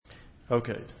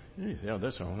Okay. Yeah,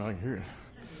 that's on. I can hear it.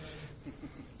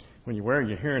 When you're wearing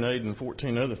your hearing aid and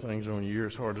 14 other things on your ear,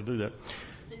 it's hard to do that.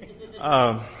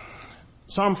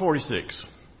 Psalm 46.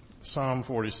 Psalm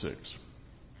 46.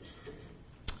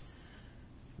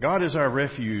 God is our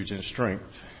refuge and strength,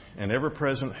 and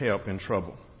ever-present help in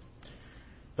trouble.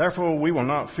 Therefore we will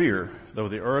not fear, though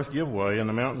the earth give way and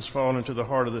the mountains fall into the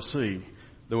heart of the sea,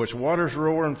 though its waters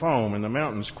roar and foam and the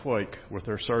mountains quake with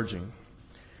their surging.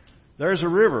 There is a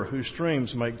river whose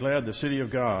streams make glad the city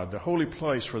of God, the holy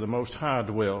place where the Most High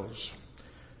dwells.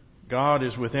 God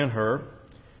is within her.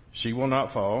 She will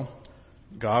not fall.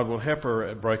 God will help her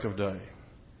at break of day.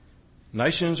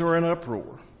 Nations are in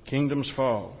uproar. Kingdoms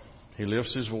fall. He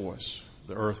lifts his voice.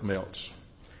 The earth melts.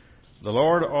 The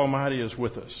Lord Almighty is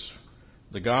with us.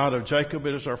 The God of Jacob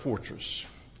is our fortress.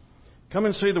 Come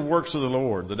and see the works of the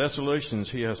Lord, the desolations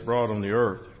he has brought on the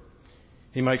earth.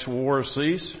 He makes war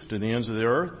cease to the ends of the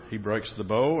earth. He breaks the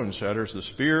bow and shatters the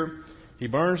spear. He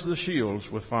burns the shields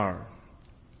with fire.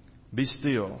 Be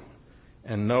still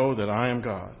and know that I am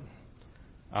God.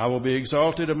 I will be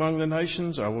exalted among the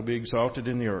nations. I will be exalted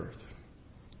in the earth.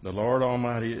 The Lord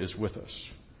Almighty is with us.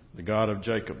 The God of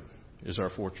Jacob is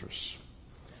our fortress.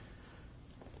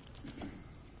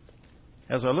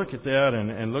 As I look at that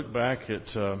and look back at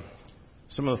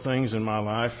some of the things in my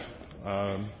life,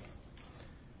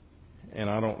 and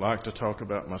I don't like to talk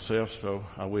about myself, so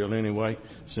I will anyway,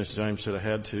 since James said I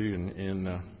had to,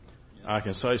 and I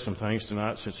can say some things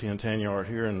tonight since he and Tanya are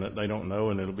here and that they don't know,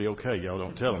 and it'll be okay. Y'all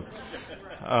don't tell them.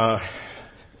 I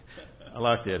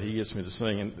like that. He gets me to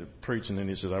sing and preach, and then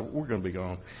he says, we're going to be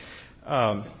gone.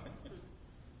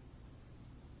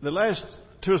 The last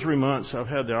 2 or 3 months, I've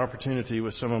had the opportunity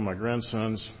with some of my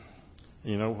grandsons.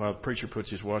 You know, while the preacher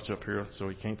puts his watch up here so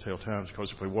he can't tell times,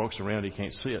 because if he walks around, he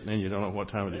can't see it, and then you don't know what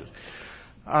time it is.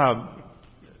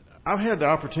 I've had the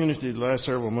opportunity the last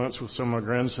several months with some of my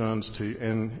grandsons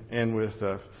and with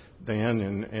Dan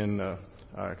and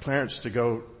Clarence to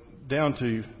go down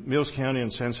to Mills County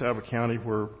and San Saba County,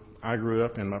 where I grew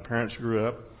up and my parents grew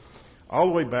up, all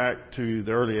the way back to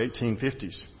the early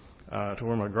 1850s, to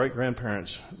where my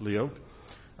great-grandparents lived.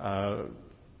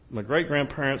 My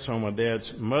great-grandparents on my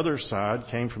dad's mother's side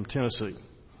came from Tennessee.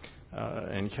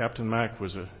 And Captain Mack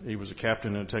was a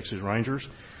captain in the Texas Rangers.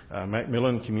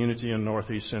 Macmillan Community in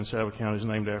northeast San Saba County is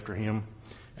named after him.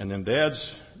 And then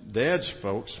Dad's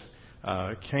folks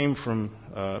came from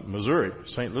Missouri,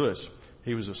 St. Louis.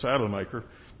 He was a saddle maker,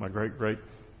 my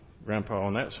great-great-grandpa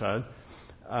on that side.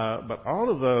 But all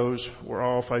of those were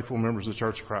all faithful members of the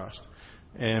Church of Christ.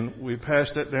 And we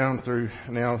passed that down through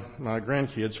now my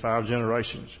grandkids, 5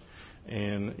 generations.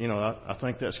 And, you know, I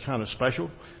think that's kind of special.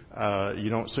 You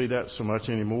don't see that so much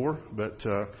anymore. But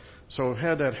so we've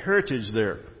had that heritage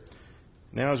there.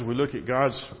 Now as we look at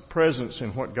God's presence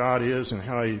and what God is and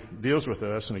how he deals with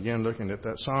us, and again looking at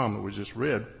that psalm that we just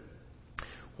read,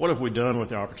 what have we done with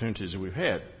the opportunities that we've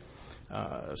had?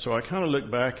 So I kind of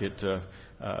look back at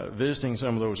visiting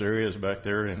some of those areas back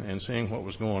there and seeing what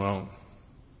was going on.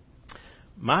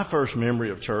 My first memory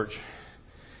of church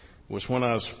was when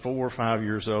I was 4 or 5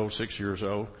 years old, 6 years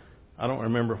old. I don't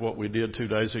remember what we did 2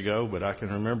 days ago, but I can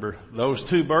remember those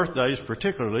 2 birthdays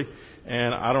particularly,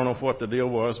 and I don't know what the deal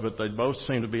was, but they both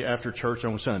seemed to be after church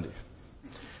on Sunday.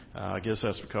 I guess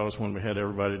that's because when we had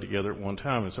everybody together at one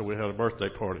time, and so we had a birthday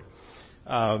party.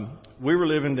 We were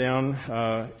living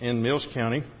down in Mills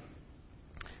County,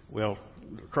 well,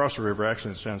 across the river,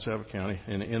 actually in San Saba County,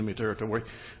 in the enemy territory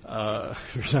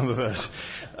for some of us.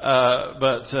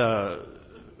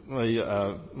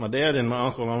 My dad and my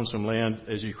uncle owned some land.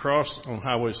 As you cross on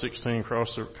Highway 16,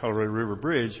 cross the Colorado River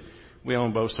Bridge, we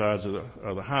owned both sides of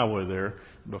the highway there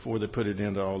before they put it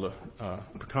into all the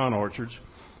pecan orchards.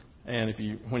 And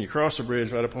when you cross the bridge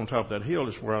right up on top of that hill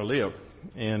is where I live.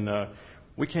 And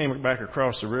we came back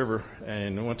across the river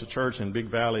and went to church in Big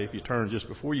Valley. If you turn just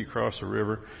before you cross the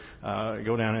river,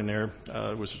 go down in there,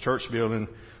 was a church building,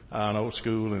 an old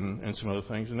school, and some other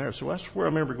things in there. So that's where I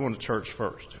remember going to church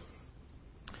first.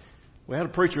 We had a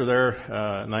preacher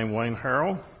there named Wayne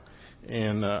Harrell,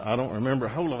 and I don't remember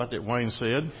a whole lot that Wayne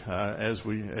said as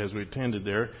we attended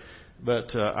there,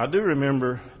 but I do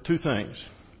remember 2 things.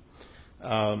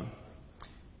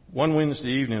 One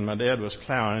Wednesday evening, my dad was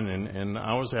plowing, and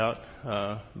I was out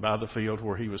by the field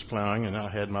where he was plowing, and I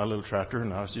had my little tractor,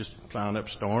 and I was just plowing up a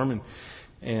storm,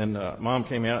 and Mom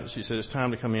came out, and she said, "It's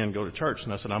time to come in and go to church."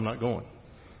 And I said, "I'm not going."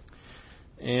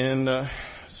 And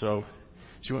so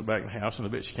she went back in the house, and a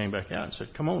bit she came back out and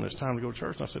said, "Come on, it's time to go to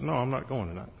church." And I said, "No, I'm not going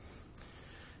tonight."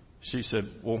 She said,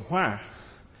 "Well, why?"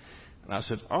 And I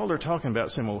said, all they're talking about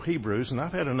is some old Hebrews, and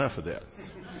I've had enough of that.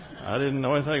 I didn't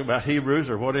know anything about Hebrews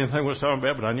or what anything was talking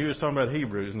about, but I knew it was talking about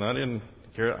Hebrews, and I didn't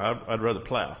care. I'd rather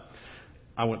plow.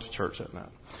 I went to church that night.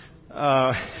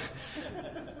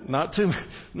 Not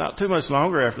too much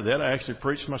longer after that, I actually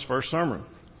preached my first sermon.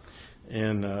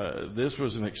 And this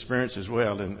was an experience as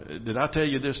well. And did I tell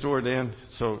you this story, Dan?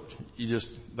 So you just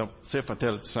don't see if I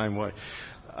tell it the same way.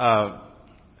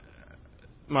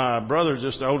 My brother,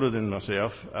 just older than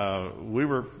myself, we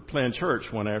were playing church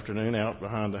one afternoon out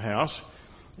behind the house.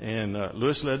 And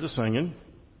Lewis led the singing.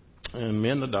 And me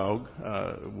and the dog,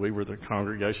 we were the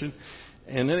congregation.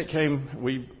 And then it came,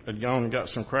 we had gone and got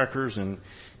some crackers and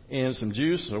some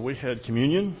juice. So we had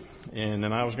communion. And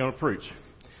then I was going to preach.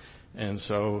 And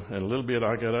so in a little bit,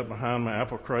 I got up behind my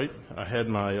apple crate. I had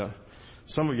my,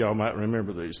 some of y'all might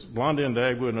remember these. Blondin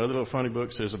Dagwood, another little funny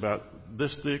book, says about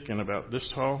this thick and about this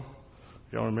tall.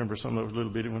 Y'all remember some of those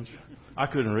little bitty ones? I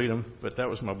couldn't read them, but that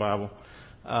was my Bible.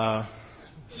 So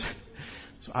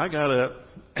I got up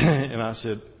and I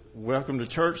said, welcome to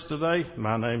church today.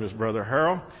 My name is Brother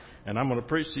Harold, and I'm going to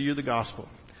preach to you the gospel.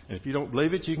 And if you don't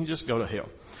believe it, you can just go to hell.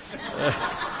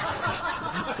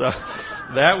 So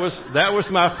that was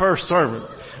my first sermon,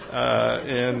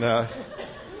 and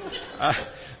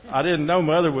I didn't know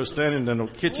Mother was standing in the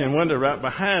kitchen window right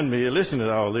behind me listening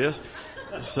to all this.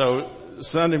 So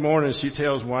Sunday morning she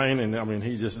tells Wayne, and I mean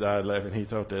he just died laughing. He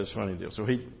thought that was a funny deal. So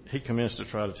he commenced to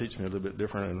try to teach me a little bit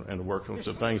different and to work on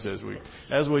some things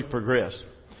as we progress.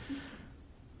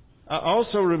 I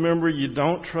also remember you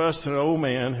don't trust an old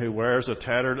man who wears a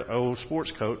tattered old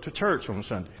sports coat to church on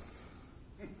Sunday.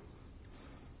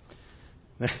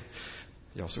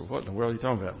 Y'all said, what in the world are you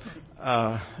talking about?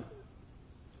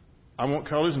 I won't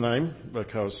call his name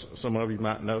because some of you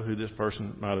might know who this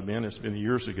person might have been. It's been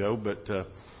years ago, but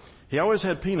he always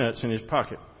had peanuts in his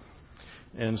pocket.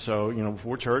 And so,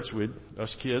 before church,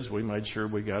 us kids, we made sure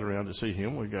we got around to see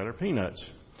him. We got our peanuts.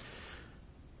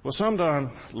 Well,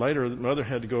 sometime later, Mother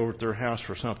had to go over to their house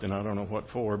for something. I don't know what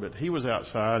for, but he was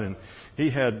outside and he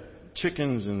had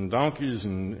chickens and donkeys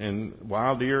and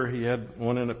wild deer. He had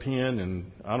one in a pen,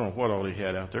 and I don't know what all he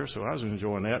had out there. So I was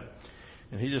enjoying that.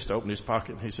 And he just opened his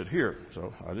pocket and he said, here.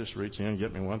 So I just reached in,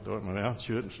 get me one, throw it in my mouth,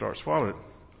 chew it, and start swallowing it.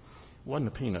 It wasn't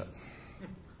a peanut.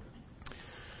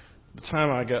 The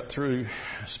time I got through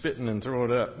spitting and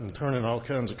throwing it up and turning all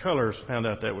kinds of colors, found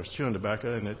out that was chewing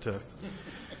tobacco, and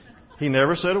he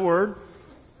never said a word,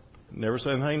 never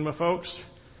said anything to my folks.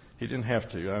 He didn't have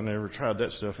to. I never tried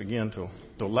that stuff again till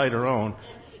later on.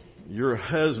 Your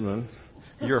husband,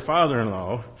 your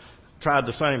father-in-law, tried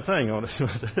the same thing on us.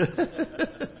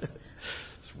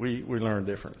 We learn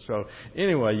different. So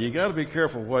anyway, you got to be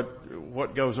careful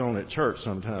what goes on at church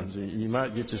sometimes. You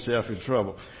might get yourself in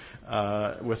trouble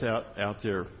without out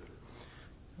there.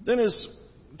 Then as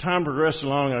time progressed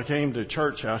along, I came to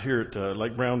church out here at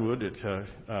Lake Brownwood at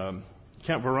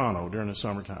Camp Verano during the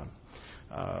summertime.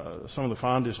 Some of the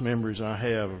fondest memories I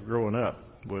have of growing up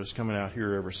was coming out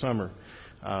here every summer.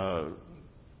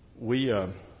 We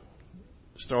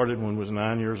started when I was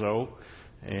 9 years old,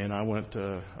 and I went,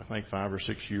 I think, 5 or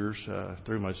 6 years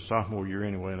through my sophomore year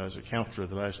anyway, and I was a counselor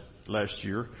the last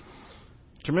year.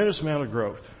 Tremendous amount of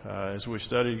growth as we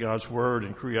studied God's Word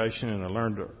and creation, and I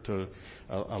learned to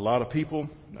a lot of people,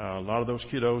 a lot of those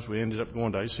kiddos. We ended up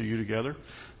going to ACU together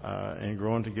and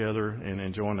growing together and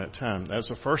enjoying that time. That's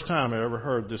the first time I ever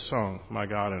heard this song, My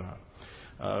God and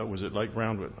I, was at Lake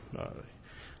Brownwood.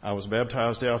 I was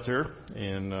baptized out there,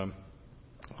 and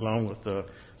along with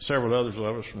several others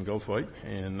of us from Goldthwaite.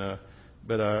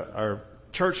 But our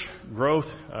church growth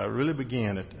really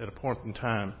began at a point in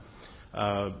time.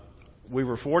 We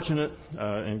were fortunate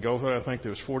in Goldthwaite. I think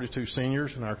there was 42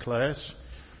 seniors in our class.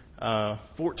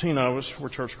 14 of us were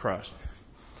Church of Christ,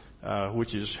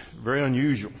 which is very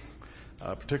unusual,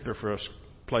 particularly for a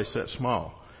place that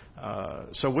small.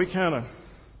 So we kind of,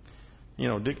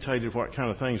 dictated what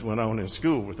kind of things went on in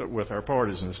school with our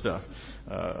parties and stuff.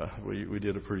 We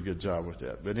did a pretty good job with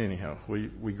that. But anyhow,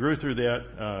 we grew through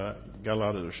that, got a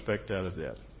lot of respect out of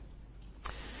that.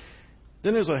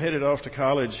 Then as I headed off to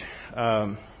college,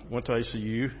 went to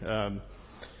ACU.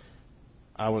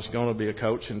 I was going to be a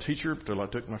coach and teacher until I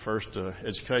took my first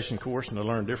education course, and I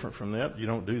learned different from that. You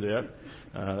don't do that.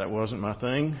 That wasn't my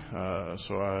thing.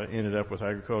 So I ended up with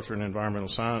agriculture and environmental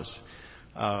science.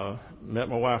 Met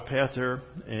my wife Pat there,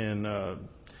 and that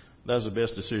was the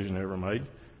best decision I ever made,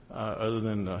 other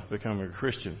than becoming a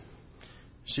Christian.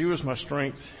 She was my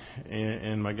strength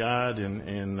and my guide,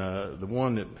 and the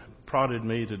one that prodded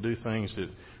me to do things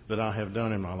that I have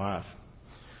done in my life.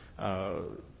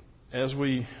 As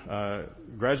we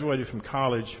graduated from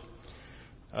college,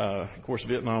 of course, the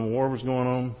Vietnam War was going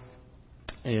on.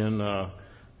 And, of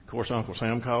course, Uncle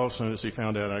Sam called as soon as he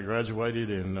found out I graduated,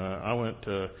 and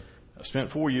I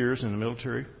spent 4 years in the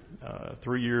military,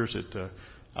 3 years at,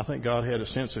 I think God had a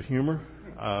sense of humor.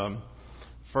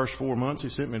 First 4 months, he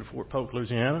sent me to Fort Polk,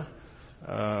 Louisiana,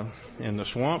 in the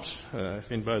swamps.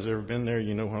 If anybody's ever been there,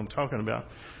 you know what I'm talking about.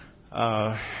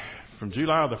 From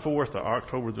July the 4th to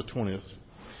October the 20th,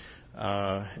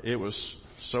 it was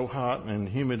so hot and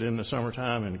humid in the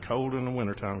summertime and cold in the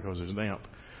wintertime because it's damp.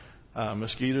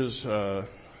 Mosquitoes, as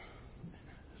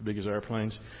big as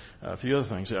airplanes, a few other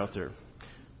things out there.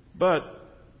 But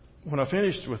when I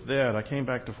finished with that, I came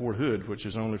back to Fort Hood, which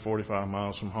is only 45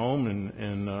 miles from home,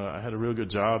 and I had a real good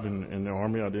job in the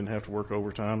Army. I didn't have to work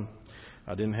overtime.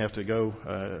 I didn't have to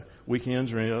go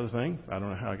weekends or any other thing. I don't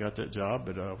know how I got that job,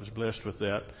 but I was blessed with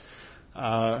that.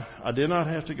 I did not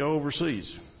have to go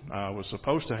overseas. I was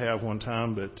supposed to have one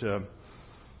time, but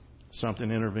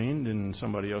something intervened and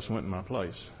somebody else went in my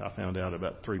place. I found out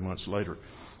about 3 months later.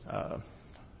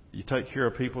 You take care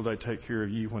of people, they take care of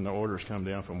you when the orders come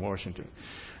down from Washington,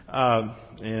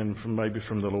 and maybe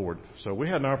from the Lord. So we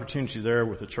had an opportunity there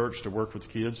with the church to work with the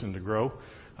kids and to grow,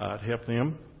 to help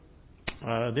them.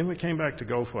 Then we came back to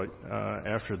Goldthwaite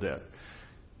after that.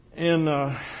 And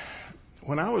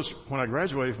when I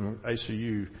graduated from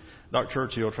ACU, Dr.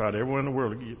 Churchill tried everywhere in the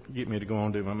world to get me to go on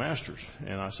and do my master's.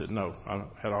 And I said, no, I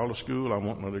had all the school. I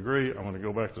want my degree. I want to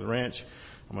go back to the ranch.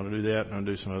 I'm going to do that and I'm going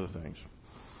to do some other things.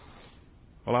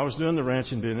 Well, I was doing the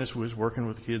ranching business, was working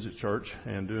with the kids at church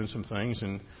and doing some things,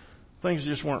 and things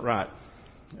just weren't right.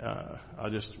 I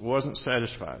just wasn't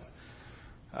satisfied.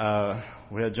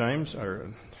 We had James,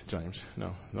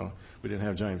 no, we didn't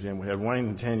have James then. We had Wayne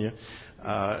and Tanya.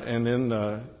 And then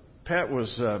Pat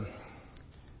was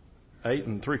 8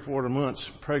 3/4 months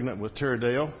pregnant with Terry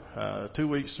Dale, 2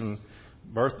 weeks from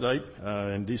birth date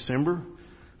in December.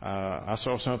 I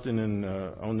saw something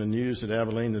on the news at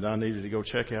Abilene that I needed to go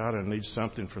check out. I needed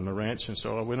something from the ranch, and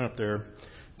so I went up there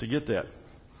to get that.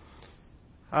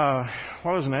 While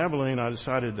I was in Abilene, I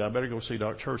decided I better go see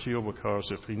Dr. Churchill because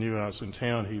if he knew I was in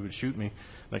town, he would shoot me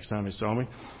next time he saw me.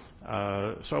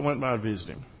 So I went by to visit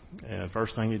him. And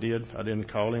first thing he did, I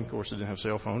didn't call him. Of course, I didn't have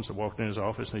cell phones. I walked in his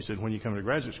office, and he said, when you come to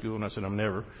graduate school? And I said, I'm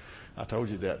never. I told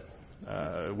you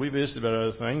that. We visited about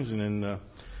other things, and then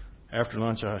after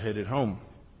lunch, I headed home.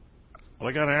 Well,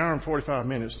 I got an hour and 45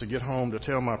 minutes to get home to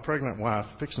tell my pregnant wife,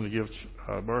 fixing to give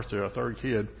birth to our third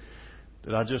kid,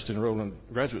 that I just enrolled in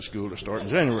graduate school to start in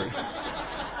January.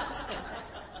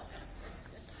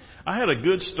 I had a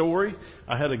good story.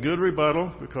 I had a good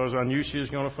rebuttal because I knew she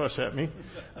was going to fuss at me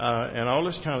and all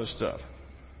this kind of stuff.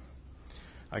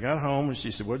 I got home and she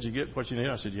said, what'd you get? What you need?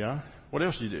 I said, yeah. What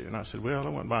else did you do? And I said, well, I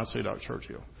went by and see Dr.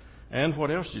 Churchill. And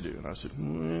what else did you do? And I said,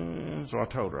 so I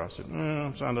told her. I said,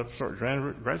 I'm signed up to start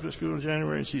graduate school in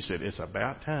January. And she said, it's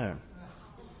about time.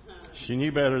 She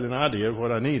knew better than I did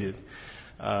what I needed.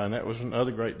 And that was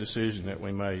another great decision that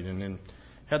we made. And then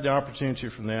had the opportunity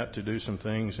from that to do some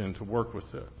things and to work with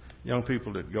young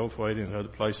people at Goldthwaite and other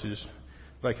places,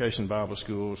 vacation Bible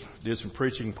schools, did some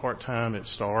preaching part-time at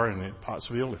Star and at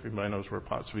Pottsville, if anybody knows where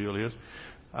Pottsville is,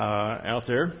 out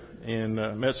there,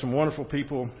 and met some wonderful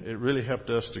people. It really helped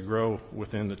us to grow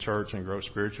within the church and grow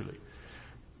spiritually.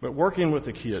 But working with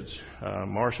the kids,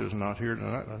 Marcia's not here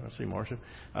tonight. I see Marcia.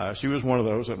 She was one of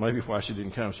those. That may be why she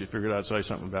didn't come. She figured I'd say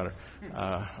something about her.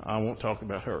 I won't talk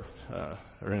about her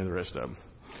or any of the rest of them.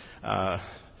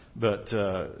 But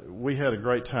we had a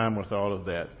great time with all of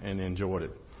that and enjoyed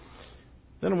it.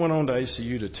 Then I went on to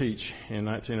ACU to teach in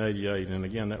 1988, and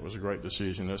again, that was a great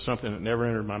decision. That's something that never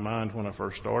entered my mind when I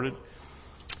first started.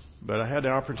 But I had the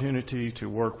opportunity to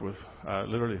work with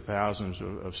literally thousands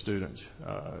of students,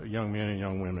 young men and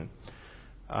young women.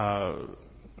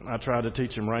 I tried to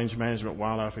teach them range management,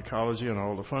 wildlife ecology, and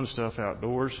all the fun stuff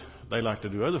outdoors. They like to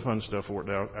do other fun stuff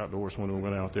outdoors when we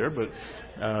went out there, but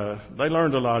they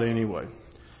learned a lot anyway.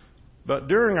 But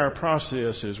during our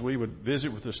process, as we would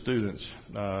visit with the students,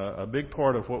 a big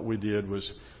part of what we did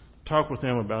was talk with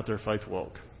them about their faith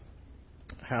walk.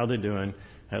 How they're doing,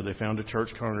 have they found a church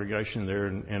congregation there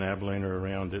in Abilene or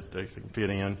around that they can fit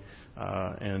in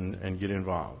and get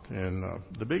involved. And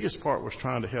the biggest part was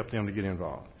trying to help them to get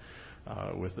involved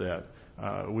with that.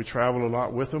 We traveled a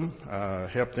lot with them,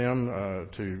 helped them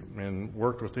and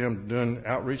worked with them doing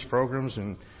outreach programs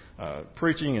and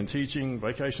preaching and teaching,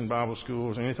 vacation Bible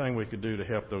schools, anything we could do to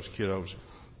help those kiddos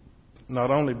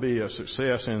not only be a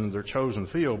success in their chosen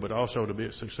field, but also to be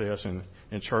a success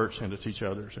in church and to teach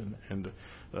others and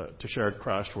to share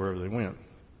Christ wherever they went.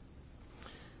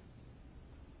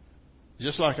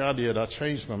 Just like I did, I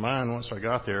changed my mind once I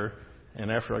got there,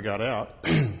 and after I got out,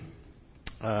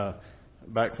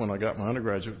 back when I got my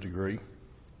undergraduate degree,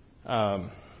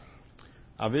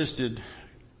 I visited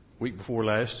week before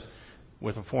last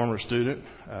with a former student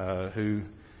who,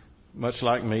 much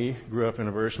like me, grew up in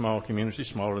a very small community,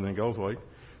 smaller than Goldthwaite,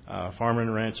 farming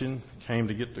and ranching, came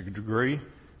to get the degree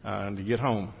and to get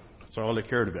home. That's all they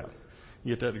cared about.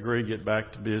 Get that degree, get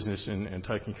back to business and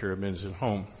taking care of business at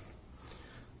home.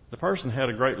 The person had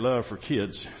a great love for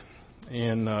kids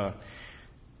and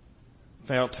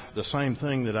felt the same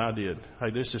thing that I did.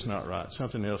 Hey, this is not right.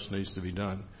 Something else needs to be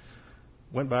done.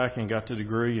 Went back and got the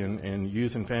degree in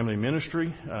youth and family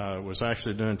ministry. Was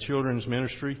actually doing children's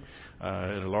ministry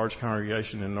at a large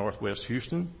congregation in Northwest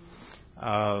Houston.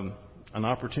 An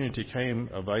opportunity came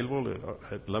available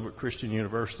at Lubbock Christian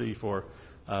University for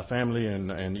family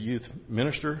and youth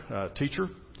minister, teacher.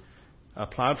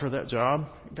 Applied for that job,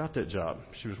 got that job.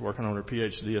 She was working on her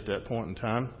PhD at that point in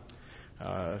time.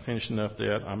 Finishing up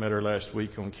that, I met her last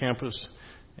week on campus,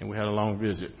 and we had a long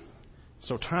visit.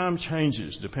 So time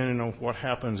changes depending on what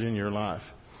happens in your life.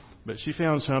 But she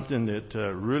found something that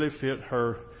really fit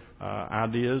her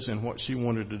ideas and what she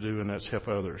wanted to do, and that's help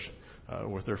others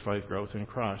with their faith growth in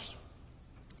Christ.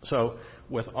 So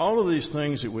with all of these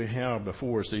things that we have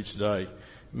before us each day,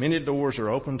 many doors are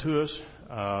open to us.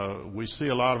 We see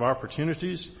a lot of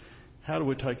opportunities. How do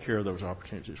we take care of those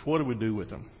opportunities? What do we do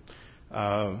with them?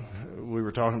 We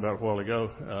were talking about a while ago,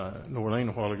 Norlene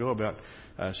a while ago, about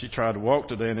she tried to walk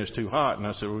today and it's too hot. And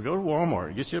I said, well, go to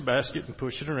Walmart, get you a basket and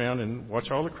push it around and watch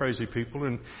all the crazy people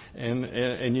and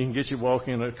you can get you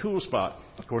walking in a cool spot.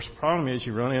 Of course, the problem is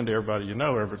you run into everybody you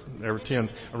know every 10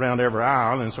 around every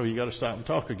aisle, and so you got to stop and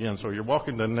talk again. So your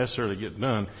walking doesn't necessarily get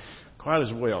done quite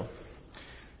as well.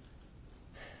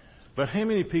 But how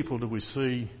many people do we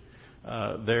see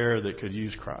there that could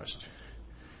use Christ?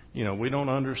 You know, we don't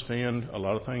understand a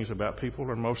lot of things about people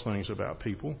or most things about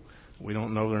people. We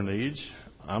don't know their needs.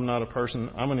 I'm not a person,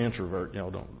 I'm an introvert.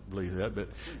 Y'all don't believe that, but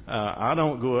I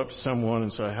don't go up to someone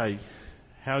and say, hey,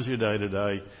 how's your day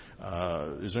today?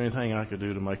 Is there anything I could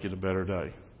do to make it a better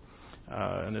day?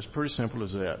 And it's pretty simple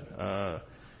as that.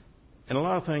 And a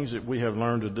lot of things that we have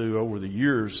learned to do over the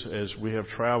years as we have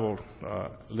traveled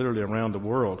literally around the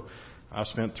world. I've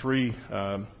spent 3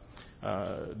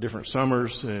 different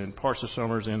summers and parts of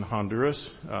summers in Honduras,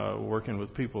 working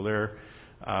with people there.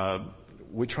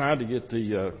 We tried to get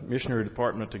the missionary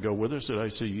department to go with us at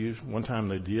ACU. One time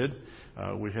they did.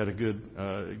 We had a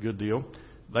good deal.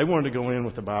 They wanted to go in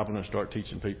with the Bible and start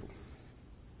teaching people.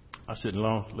 I said,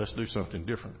 no, let's do something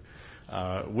different.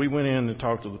 We went in and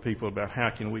talked to the people about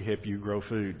how can we help you grow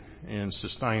food and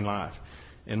sustain life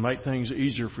and make things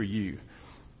easier for you.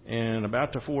 And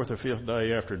about the 4th or 5th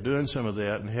day after doing some of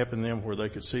that and helping them where they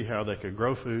could see how they could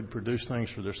grow food, produce things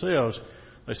for themselves,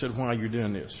 they said, why are you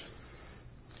doing this?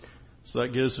 So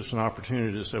that gives us an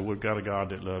opportunity to say, we've got a God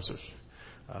that loves us,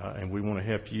 and we want to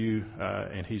help you,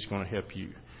 and He's going to help you.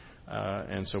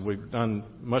 And so we've done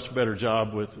a much better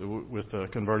job with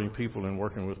converting people and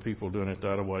working with people doing it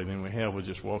that way than we have with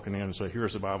just walking in and say,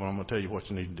 here's the Bible, I'm going to tell you what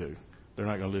you need to do. They're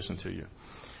not going to listen to you.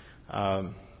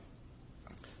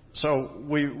 So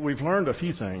we've learned a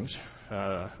few things,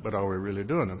 but are we really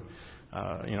doing them?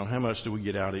 How much do we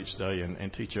get out each day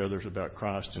and teach others about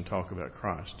Christ and talk about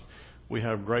Christ? We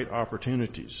have great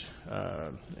opportunities,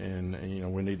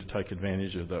 and we need to take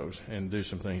advantage of those and do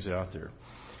some things out there.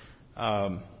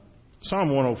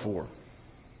 Psalm 104.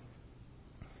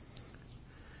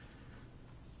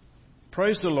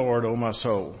 Praise the Lord, O my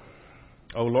soul.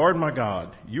 O Lord my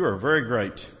God, you are very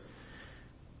great.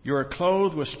 You are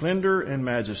clothed with splendor and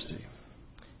majesty.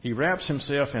 He wraps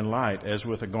himself in light as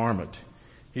with a garment.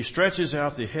 He stretches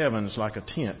out the heavens like a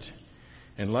tent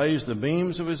and lays the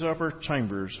beams of his upper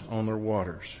chambers on their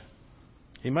waters.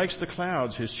 He makes the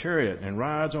clouds his chariot and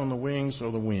rides on the wings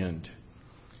of the wind.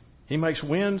 He makes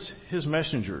winds his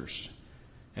messengers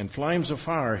and flames of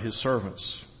fire his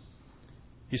servants.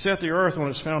 He set the earth on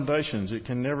its foundations. It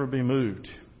can never be moved.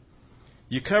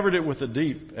 You covered it with the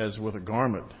deep as with a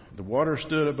garment. The waters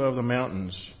stood above the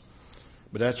mountains.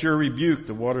 But at your rebuke,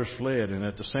 the waters fled, and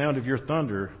at the sound of your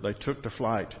thunder, they took to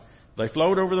flight. They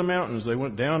flowed over the mountains. They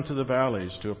went down to the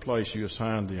valleys, to a place you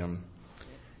assigned them.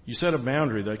 You set a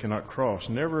boundary they cannot cross.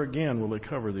 Never again will they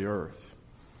cover the earth.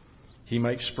 He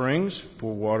makes springs,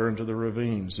 pour water into the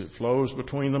ravines. It flows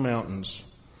between the mountains.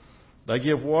 They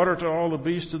give water to all the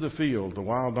beasts of the field. The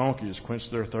wild donkeys quench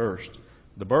their thirst.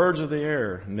 The birds of the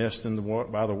air nest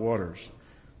by the waters.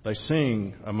 They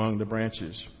sing among the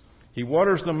branches. He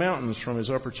waters the mountains from his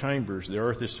upper chambers. The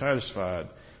earth is satisfied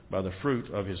by the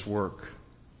fruit of his work.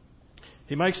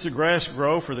 He makes the grass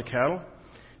grow for the cattle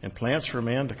and plants for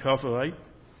man to cultivate,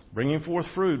 bringing forth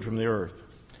fruit from the earth.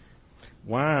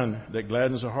 Wine that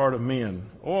gladdens the heart of men,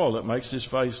 oil that makes his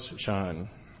face shine,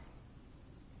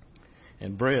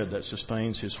 and bread that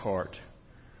sustains his heart.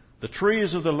 The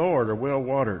trees of the Lord are well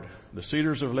watered, the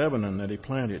cedars of Lebanon that he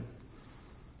planted.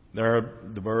 There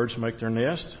the birds make their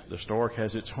nest, the stork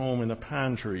has its home in the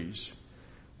pine trees.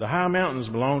 The high mountains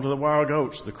belong to the wild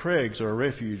goats, the crags are a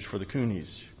refuge for the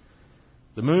conies.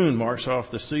 The moon marks off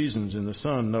the seasons, and the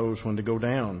sun knows when to go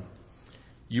down.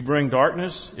 You bring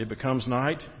darkness, it becomes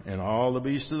night, and all the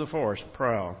beasts of the forest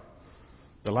prowl.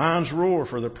 The lions roar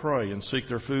for their prey and seek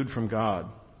their food from God.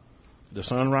 The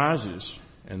sun rises,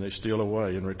 and they steal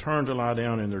away and return to lie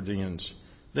down in their dens.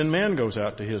 Then man goes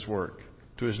out to his work,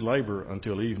 to his labor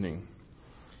until evening.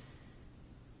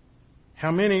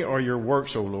 How many are your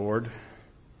works, O Lord?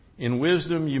 In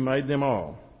wisdom you made them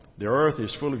all. The earth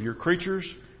is full of your creatures.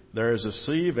 There is a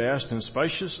sea vast and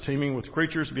spacious, teeming with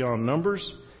creatures beyond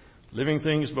numbers, living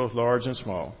things both large and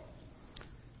small.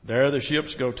 There the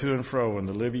ships go to and fro, and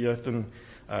the Leviathan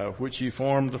which you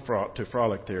formed to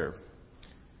frolic there.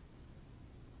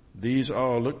 These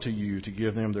all look to you to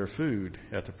give them their food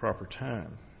at the proper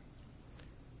time.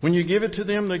 When you give it to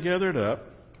them, they gather it up.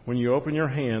 When you open your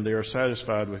hand, they are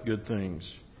satisfied with good things.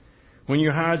 When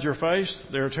you hide your face,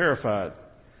 they are terrified.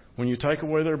 When you take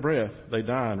away their breath, they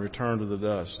die and return to the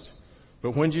dust.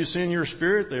 But when you send your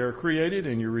Spirit, they are created,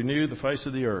 and you renew the face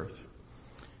of the earth.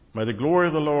 May the glory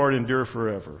of the Lord endure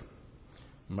forever.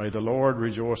 May the Lord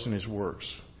rejoice in his works.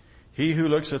 He who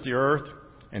looks at the earth,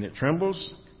 and it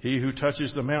trembles, he who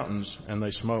touches the mountains, and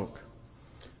they smoke.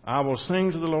 I will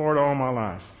sing to the Lord all my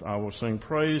life. I will sing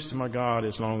praise to my God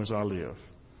as long as I live.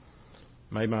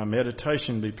 May my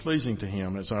meditation be pleasing to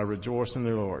him as I rejoice in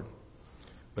the Lord.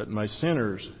 But may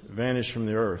sinners vanish from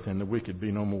the earth and the wicked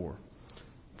be no more.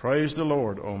 Praise the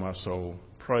Lord, O my soul.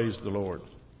 Praise the Lord.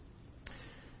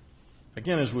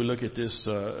 Again, as we look at this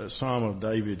Psalm of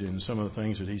David and some of the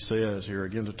things that he says here,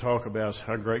 again to talk about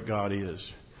how great God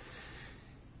is.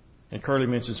 And Curly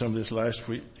mentioned some of this last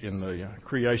week in the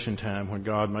creation time when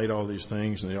God made all these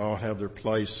things and they all have their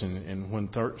place. And when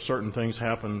certain things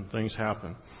happen, things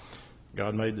happen.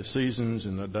 God made the seasons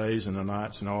and the days and the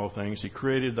nights and all things. He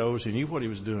created those. He knew what he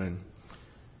was doing.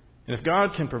 And if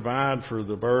God can provide for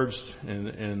the birds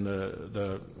and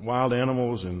the wild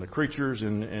animals and the creatures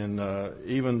and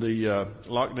even the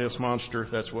Loch Ness Monster,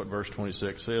 that's what verse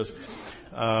 26 says.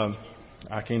 I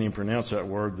can't even pronounce that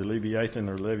word, the Leviathan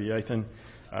or Leviathan.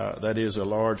 That is a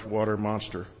large water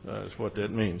monster. That's what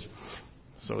that means.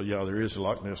 So, yeah, there is a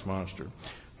Loch Ness Monster.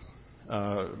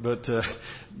 But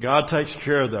God takes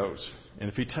care of those. And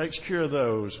if he takes care of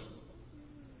those,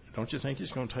 don't you think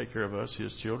he's going to take care of us,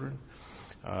 his children?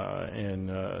 And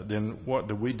then what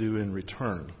do we do in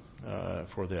return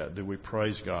for that? Do we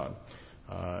praise God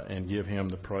and give him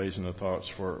the praise and the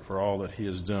thoughts for all that he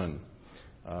has done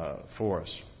for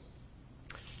us?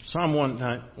 Psalm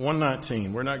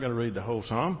 119. We're not going to read the whole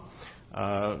psalm.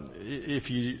 If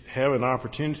you have an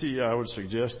opportunity, I would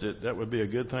suggest that would be a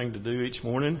good thing to do each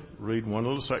morning. Read one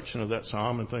little section of that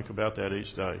psalm and think about that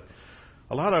each day.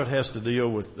 A lot of it has to deal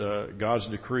with God's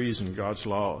decrees and God's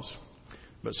laws.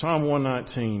 But Psalm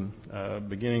 119,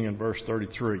 beginning in verse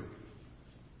 33.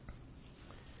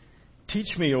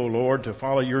 Teach me, O Lord, to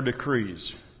follow your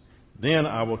decrees. Then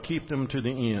I will keep them to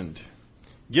the end.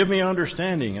 Give me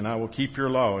understanding, and I will keep your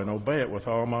law and obey it with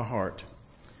all my heart.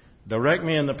 Direct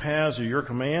me in the paths of your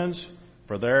commands,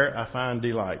 for there I find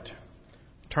delight.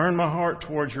 Turn my heart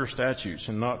towards your statutes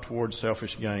and not towards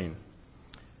selfish gain.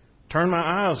 Turn my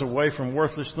eyes away from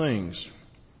worthless things.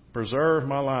 Preserve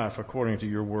my life according to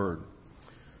your word.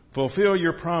 Fulfill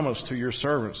your promise to your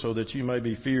servant so that you may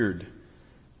be feared.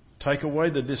 Take away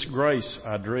the disgrace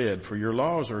I dread, for your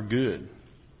laws are good.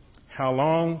 How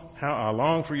I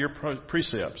long for your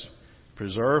precepts.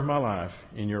 Preserve my life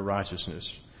in your righteousness.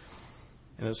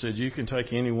 And it said you can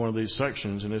take any one of these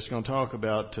sections and it's going to talk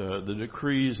about the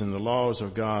decrees and the laws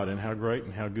of God and how great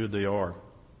and how good they are.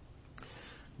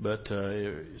 But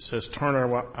it says turn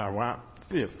our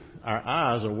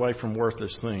eyes away from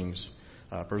worthless things.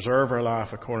 Preserve our life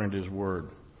according to his word.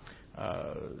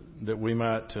 That we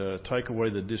might take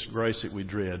away the disgrace that we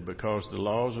dread, because the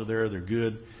laws are there, they're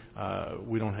good.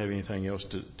 We don't have anything else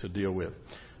to deal with.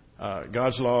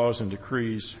 God's laws and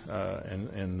decrees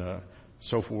and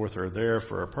so forth are there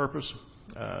for a purpose,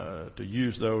 to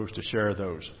use those, to share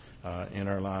those in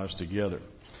our lives together.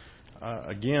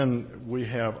 Again, we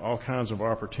have all kinds of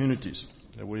opportunities.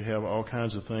 We have all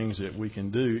kinds of things that we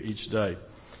can do each day.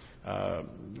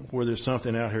 Whether it's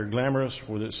something out here glamorous,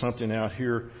 whether it's something out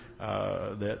here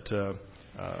that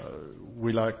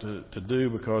we like to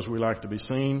do because we like to be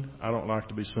seen. I don't like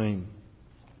to be seen.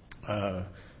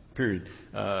 Period.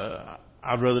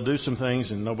 I'd rather do some things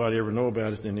and nobody ever know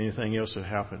about it than anything else that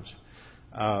happens.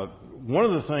 One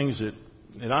of the things that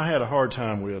and I had a hard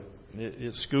time with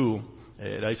at school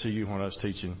at ACU when I was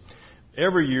teaching.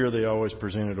 Every year they always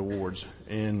presented awards,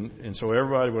 and so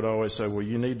everybody would always say, well,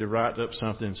 you need to write up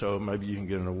something so maybe you can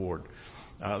get an award.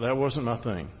 That wasn't my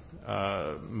thing.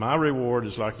 My reward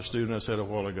is like the student I said a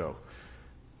while ago.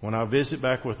 When I visit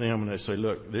back with them and they say,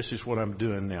 look, this is what I'm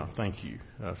doing now, thank you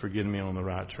for getting me on the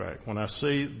right track. When I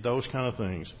see those kind of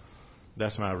things,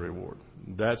 that's my reward.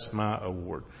 That's my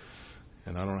award.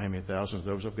 And I don't know how many thousands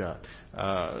of those I've got,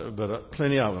 but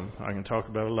plenty of them. I can talk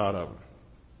about a lot of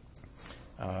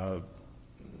them.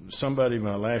 Somebody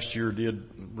last year did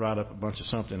write up a bunch of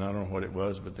something. I don't know what it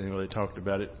was, but anyway, they talked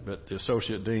about it. But the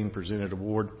Associate Dean presented an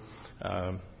award.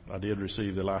 I did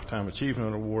receive the Lifetime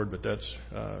Achievement Award, but that's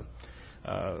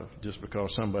just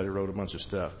because somebody wrote a bunch of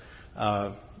stuff.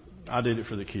 I did it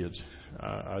for the kids.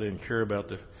 I didn't care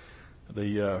about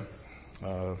the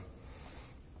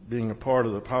being a part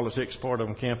of the politics part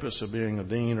on campus, of being a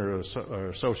dean or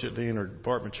associate dean or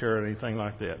department chair or anything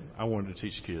like that. I wanted to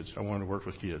teach kids. I wanted to work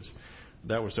with kids.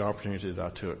 That was the opportunity that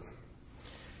I took.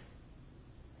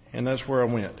 And that's where I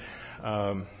went.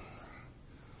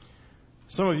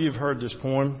 Some of you have heard this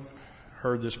poem,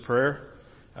 heard this prayer.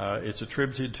 It's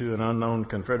attributed to an unknown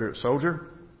Confederate soldier.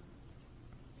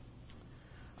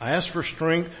 I asked for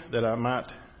strength that I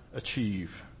might achieve.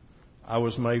 I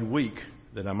was made weak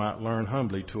that I might learn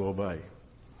humbly to obey.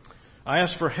 I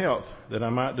asked for health that I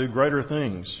might do greater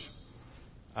things.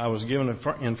 I was given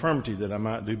infirmity that I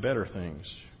might do better things.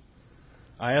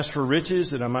 I asked for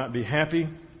riches that I might be happy.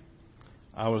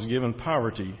 I was given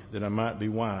poverty that I might be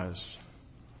wise.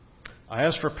 I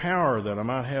asked for power that I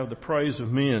might have the praise of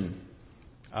men.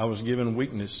 I was given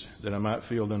weakness that I might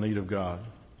feel the need of God.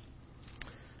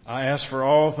 I asked for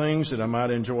all things that I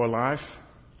might enjoy life.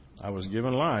 I was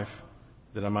given life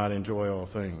that I might enjoy all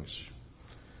things.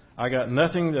 I got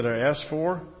nothing that I asked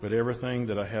for, but everything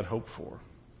that I had hoped for.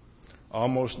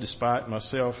 Almost despite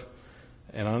myself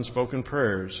and unspoken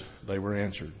prayers, they were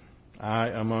answered. I,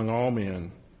 among all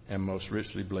men, am most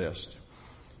richly blessed.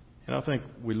 And I think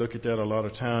we look at that a lot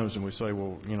of times and we say,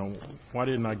 well, why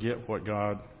didn't I get what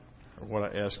I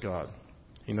asked God?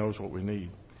 He knows what we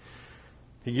need.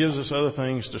 He gives us other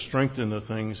things to strengthen the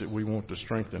things that we want to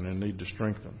strengthen and need to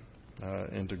strengthen,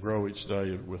 and to grow each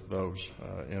day with those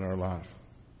in our life.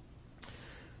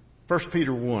 1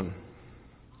 Peter 1,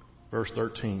 verse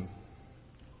 13.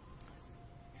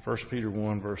 1 Peter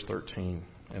 1, verse 13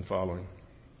 and following.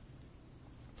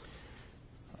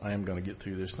 I am going to get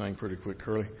through this thing pretty quick,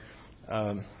 Curly.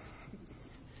 I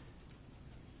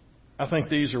think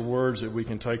these are words that we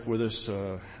can take with us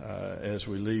as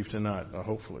we leave tonight,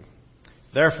 hopefully.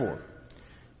 Therefore,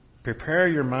 prepare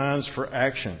your minds for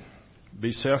action.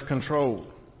 Be self-controlled.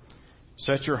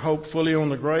 Set your hope fully on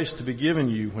the grace to be given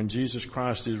you when Jesus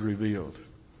Christ is revealed.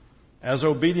 As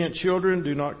obedient children,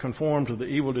 do not conform to the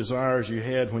evil desires you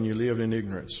had when you lived in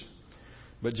ignorance.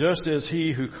 But just as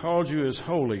He who called you is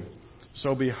holy,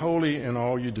 so be holy in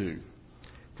all you do.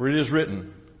 For it is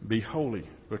written, be holy,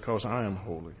 because I am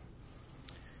holy.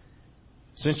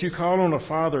 Since you call on a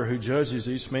Father who judges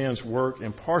each man's work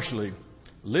impartially,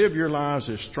 live your lives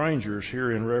as strangers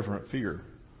here in reverent fear.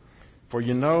 For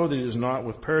you know that it is not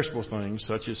with perishable things,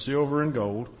 such as silver and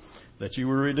gold, that you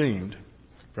were redeemed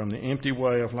from the empty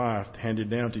way of life handed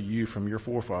down to you from your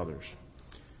forefathers,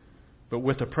 but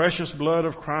with the precious blood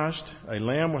of Christ, a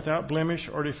lamb without blemish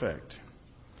or defect.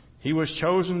 He was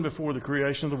chosen before the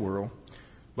creation of the world,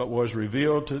 but was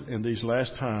revealed in these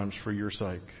last times for your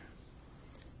sake.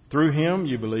 Through Him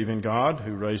you believe in God,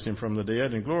 who raised Him from the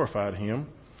dead and glorified Him,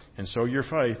 and so your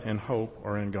faith and hope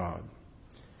are in God.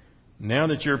 Now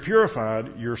that you're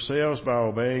purified yourselves by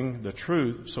obeying the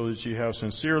truth, so that you have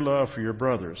sincere love for your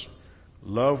brothers,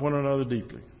 love one another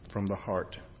deeply from the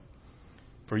heart.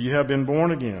 For you have been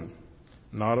born again,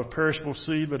 not of perishable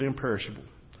seed, but imperishable,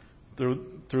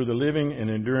 through the living and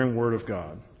enduring Word of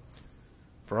God.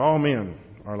 For all men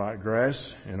are like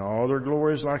grass, and all their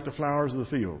glory is like the flowers of the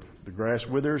field. The grass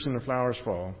withers and the flowers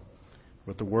fall,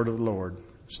 but the word of the Lord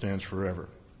stands forever.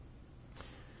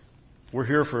 We're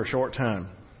here for a short time.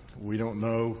 We don't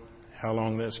know how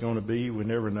long that's going to be. We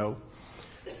never know.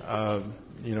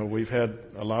 We've had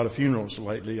a lot of funerals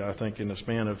lately. I think in the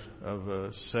span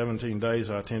of 17 days,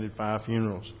 I attended 5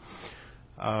 funerals.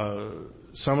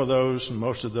 Some of those,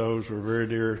 most of those, were very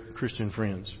dear Christian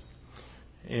friends.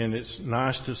 And it's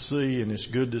nice to see, and it's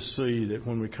good to see that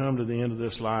when we come to the end of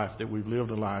this life, that we've lived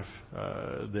a life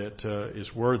that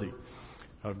is worthy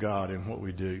of God and what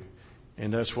we do.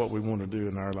 And that's what we want to do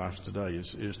in our lives today,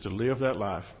 is to live that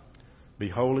life. Be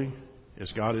holy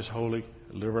as God is holy.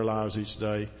 Live our lives each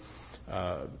day.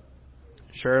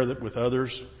 Share that with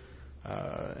others.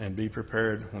 and be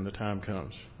prepared when the time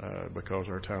comes, because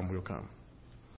our time will come.